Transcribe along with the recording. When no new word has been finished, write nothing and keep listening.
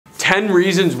10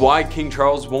 reasons why King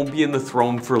Charles won't be in the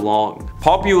throne for long.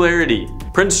 Popularity.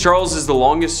 Prince Charles is the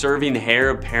longest serving heir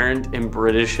apparent in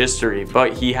British history,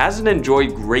 but he hasn't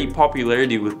enjoyed great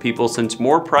popularity with people since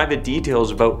more private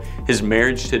details about his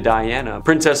marriage to Diana,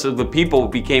 Princess of the People,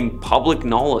 became public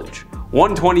knowledge.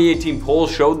 One 2018 poll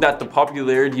showed that the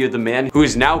popularity of the man who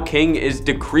is now king is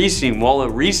decreasing, while a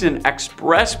recent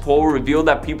Express poll revealed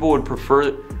that people would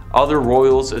prefer other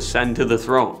royals ascend to the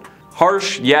throne.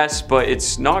 Harsh, yes, but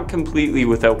it's not completely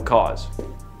without cause.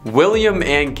 William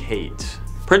and Kate.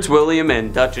 Prince William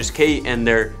and Duchess Kate and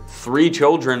their 3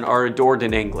 children are adored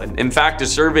in England. In fact, a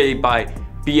survey by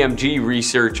BMG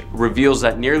Research reveals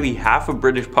that nearly half of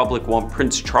British public want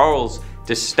Prince Charles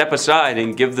to step aside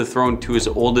and give the throne to his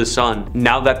oldest son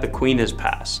now that the Queen has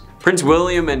passed. Prince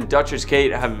William and Duchess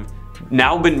Kate have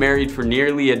now been married for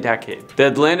nearly a decade. The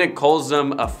Atlantic calls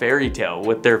them a fairy tale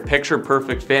with their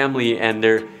picture-perfect family and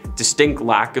their distinct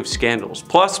lack of scandals.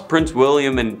 Plus, Prince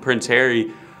William and Prince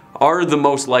Harry are the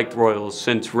most liked royals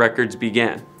since records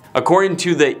began. According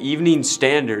to the Evening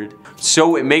Standard,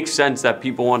 so it makes sense that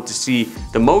people want to see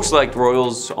the most liked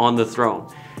royals on the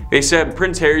throne. They said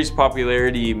Prince Harry's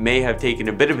popularity may have taken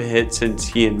a bit of a hit since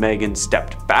he and Meghan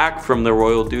stepped back from their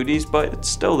royal duties, but it's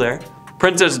still there.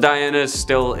 Princess Diana is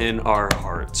still in our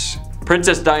hearts.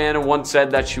 Princess Diana once said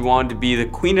that she wanted to be the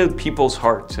queen of people's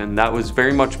hearts, and that was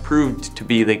very much proved to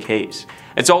be the case.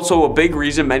 It's also a big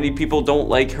reason many people don't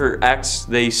like her ex.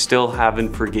 They still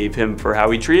haven't forgave him for how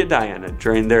he treated Diana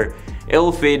during their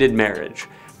ill-fated marriage.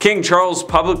 King Charles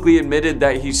publicly admitted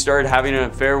that he started having an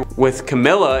affair with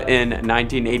Camilla in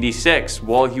 1986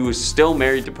 while he was still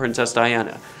married to Princess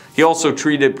Diana. He also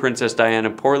treated Princess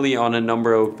Diana poorly on a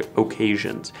number of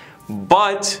occasions.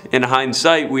 But in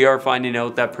hindsight, we are finding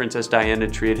out that Princess Diana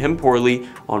treated him poorly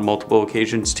on multiple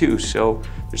occasions too, so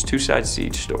there's 2 sides to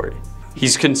each story.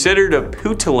 He's considered a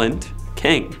petulant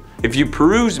king. If you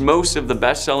peruse most of the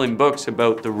best-selling books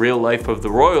about the real life of the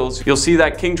royals, you'll see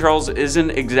that King Charles isn't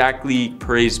exactly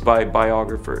praised by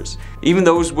biographers. Even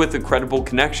those with a credible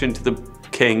connection to the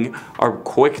king are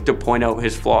quick to point out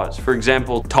his flaws. For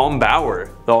example, Tom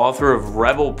Bower, the author of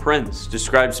Rebel Prince,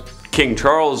 describes King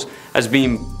Charles as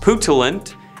being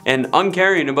petulant and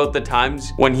uncaring about the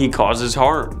times when he causes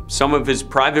harm. Some of his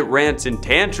private rants and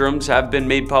tantrums have been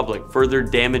made public, further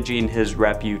damaging his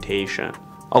reputation.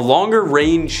 A longer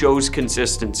reign shows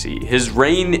consistency. His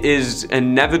reign is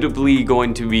inevitably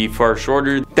going to be far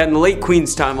shorter than the late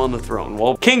Queen's time on the throne.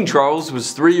 While King Charles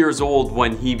was 3 years old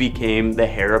when he became the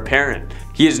heir apparent.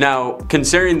 He is now,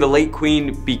 considering the late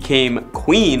Queen became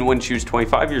Queen when she was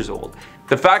 25 years old.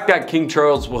 The fact that King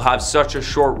Charles will have such a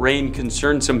short reign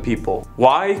concerns some people.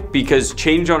 Why? Because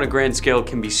change on a grand scale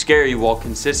can be scary, while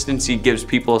consistency gives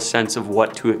people a sense of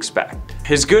what to expect.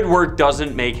 His good work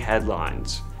doesn't make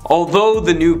headlines. Although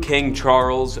the new King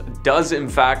Charles does in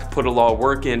fact put a lot of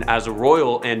work in as a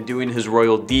royal and doing his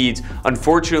royal deeds,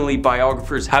 unfortunately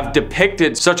biographers have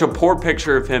depicted such a poor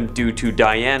picture of him due to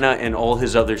Diana and all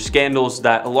his other scandals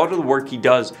that a lot of the work he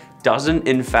does doesn't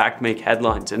in fact make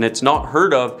headlines, and it's not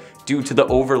heard of due to the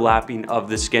overlapping of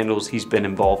the scandals he's been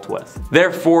involved with.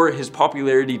 Therefore, his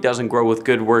popularity doesn't grow with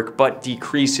good work but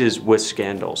decreases with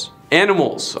scandals.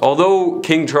 Animals. Although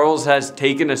King Charles has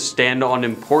taken a stand on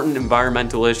important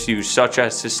environmental issues such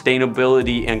as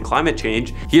sustainability and climate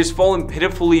change, he has fallen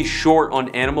pitifully short on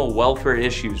animal welfare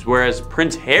issues, whereas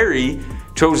Prince Harry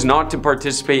chose not to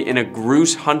participate in a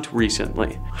goose hunt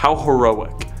recently. How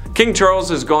heroic. King Charles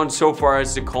has gone so far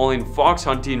as to calling fox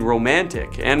hunting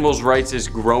romantic. Animals' rights is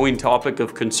a growing topic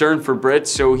of concern for Brits,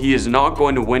 so he is not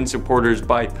going to win supporters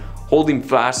by holding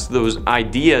fast to those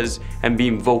ideas and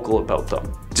being vocal about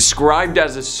them. Described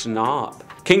as a snob,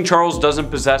 King Charles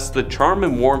doesn't possess the charm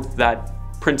and warmth that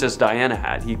Princess Diana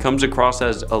had. He comes across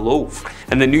as aloof,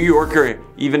 and the New Yorker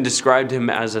even described him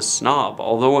as a snob.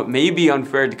 Although it may be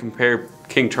unfair to compare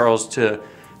King Charles to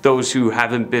those who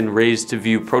haven't been raised to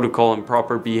view protocol and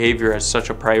proper behavior as such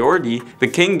a priority, the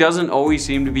king doesn't always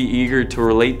seem to be eager to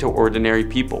relate to ordinary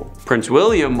people. Prince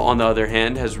William, on the other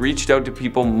hand, has reached out to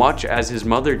people much as his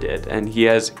mother did, and he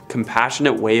has a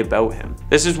compassionate way about him.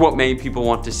 This is what many people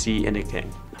want to see in a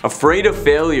king. Afraid of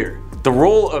failure. The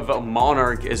role of a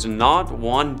monarch is not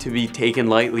one to be taken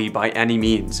lightly by any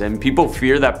means, and people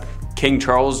fear that King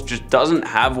Charles just doesn't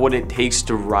have what it takes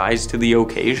to rise to the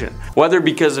occasion. Whether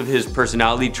because of his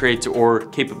personality traits or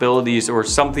capabilities or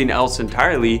something else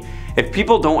entirely, if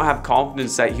people don't have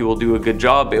confidence that he will do a good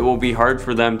job, it will be hard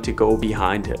for them to go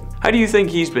behind him. How do you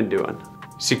think he's been doing?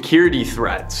 Security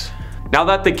threats. Now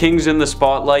that the king's in the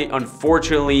spotlight,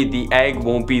 unfortunately, the egg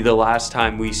won't be the last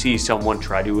time we see someone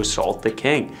try to assault the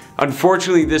king.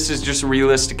 Unfortunately, this is just a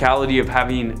realisticality of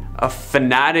having a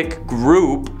fanatic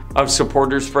group of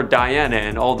supporters for Diana,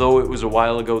 and although it was a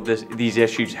while ago these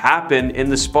issues happened, in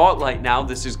the spotlight now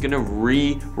this is going to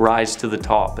rise to the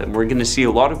top, and we're going to see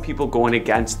a lot of people going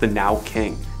against the now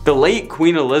king. The late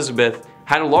Queen Elizabeth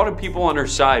had a lot of people on her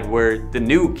side where the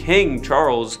new King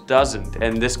Charles doesn't,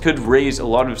 and this could raise a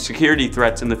lot of security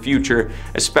threats in the future,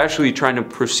 especially trying to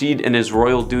proceed in his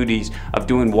royal duties of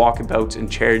doing walkabouts and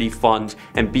charity funds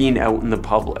and being out in the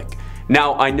public.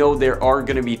 Now, I know there are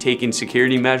going to be taking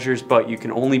security measures, but you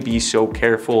can only be so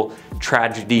careful.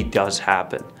 Tragedy does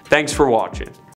happen. Thanks for watching.